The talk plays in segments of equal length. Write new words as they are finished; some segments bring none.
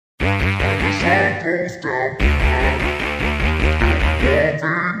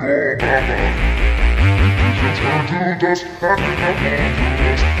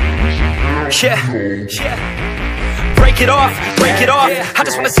Break it off, I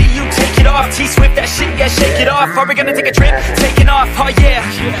just wanna see you take it off. T-Swift, that shit, yeah, shake it off. Are we gonna take a trip? Taking off, oh yeah.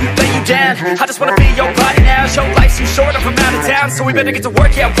 Lay you down, I just wanna feel your body now. Your life's too short, I'm from out of town, so we better get to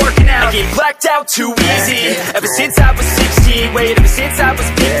work, yeah, working out. I get blacked out too easy, ever since I was 16. Wait, ever since I was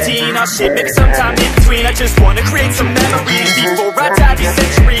 15. Oh shit, maybe sometime in between. I just wanna create some memories before I die this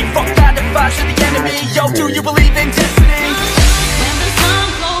century. Fuck 9 to 5 to the enemy. Yo, do you believe in destiny? When the sun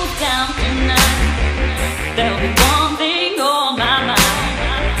goes down tonight, there'll be one thing on my mind.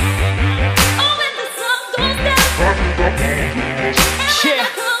 Oh, when the sun goes down, yeah,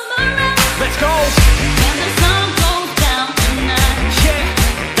 let's go. when the sun goes down tonight, Yeah,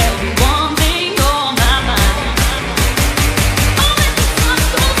 there'll be one thing on my mind. Oh, when the sun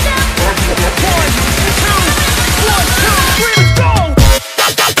goes down, 1, 2, 1, 2, 3, let's go.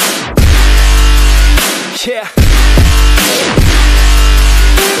 Yeah.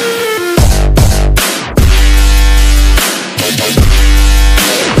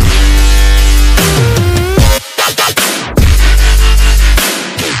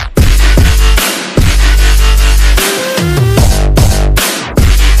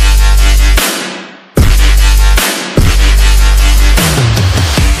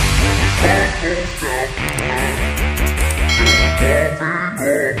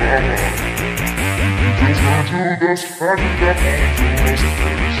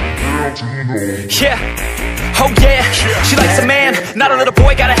 Yeah, oh yeah, she likes a man, not a little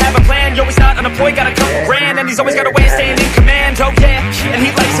boy, gotta have a plan. Yo, he's not unemployed, got a couple grand, and he's always got a way of staying in command. Oh yeah, and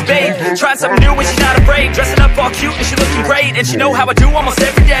he likes a babe, trying something new and she's not afraid. Dressing up all cute and she looking great, and she know how I do almost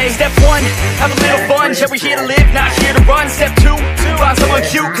every day. Step 1, have a little fun, yeah, we're here to live, not here to run. Step 2, find someone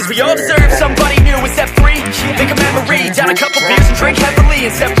cute, cause we all deserve somebody new. And step 3, make a memory, down a couple beers and drink heavily.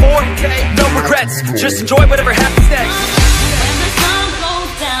 And step 4, no regrets, just enjoy whatever happens next. when the sun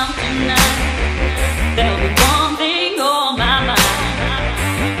goes down tonight, there'll be one thing on my mind.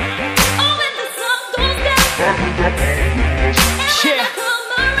 Oh, when the sun goes down, Yeah,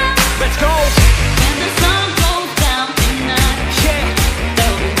 come around. let's go. When the sun goes down tonight, Yeah,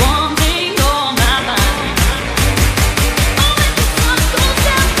 there'll be one thing on my mind. Oh, when the sun goes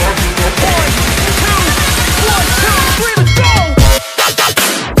down, 1, 2, 1, 2, 3, let's go.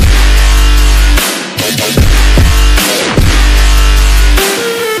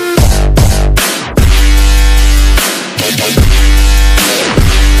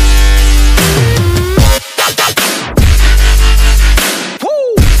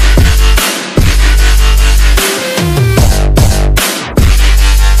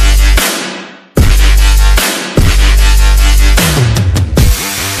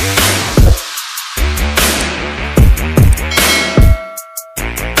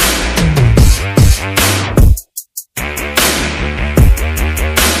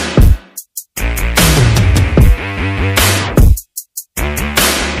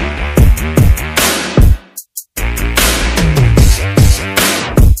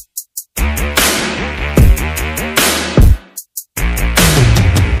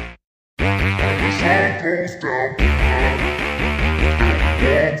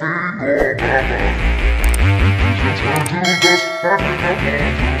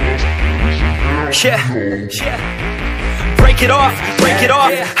 Yeah, break it off,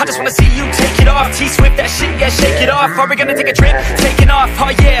 I just wanna see you take it off. T-Swift, that shit, yeah, shake it off. Are we gonna take a trip? Taking off,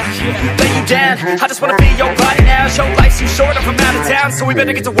 oh yeah. Lay you down, I just wanna feel your body now. Your life's too short, I'm from out of town, so we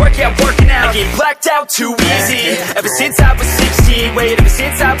better get to work, yeah, working out. I get blacked out too easy, ever since I was 16. Wait, ever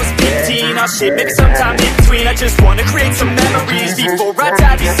since I was 15. Oh shit, maybe sometime in between. I just wanna create some memories before I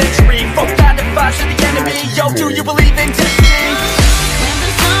die this century. Fuck 9 to 5 to the enemy. Yo, do you believe in destiny? when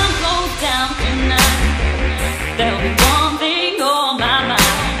the sun goes down tonight, there'll be one thing on my mind.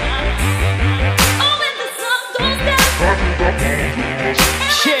 Oh, when the sun goes down,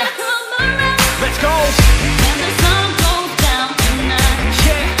 Yeah, come around. let's go. When the sun goes down tonight,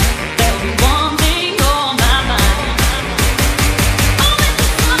 Yeah, there'll be one thing on my mind. Oh, when the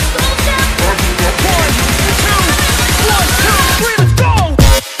sun goes down, 1, 2, 1, 2, 3, let's go.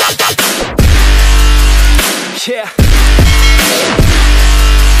 Yeah.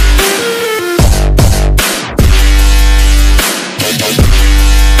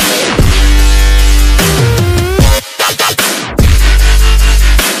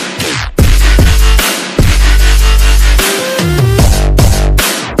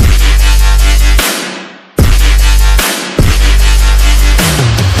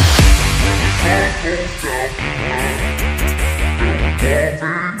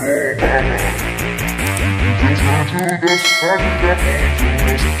 Down.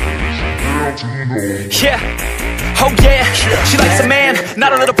 Yeah. Oh yeah, she likes a man,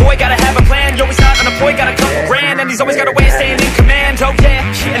 not a little boy, gotta have a plan. Yo, he's not unemployed, got a couple grand, and he's always got a way of staying in command. Oh yeah,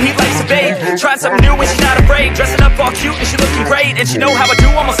 and he likes a babe, trying something new and she's not afraid. Dressing up all cute and she looking great, and she know how I do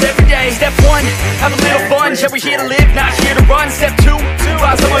almost every day. Step 1, have a little fun, yeah, we're here to live, not here to run. Step 2,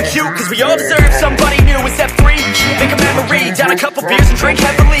 find someone cute, cause we all deserve somebody new. And step 3, make a memory, down a couple beers and drink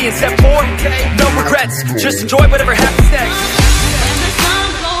heavily. And step 4, no regrets, just enjoy whatever happens next.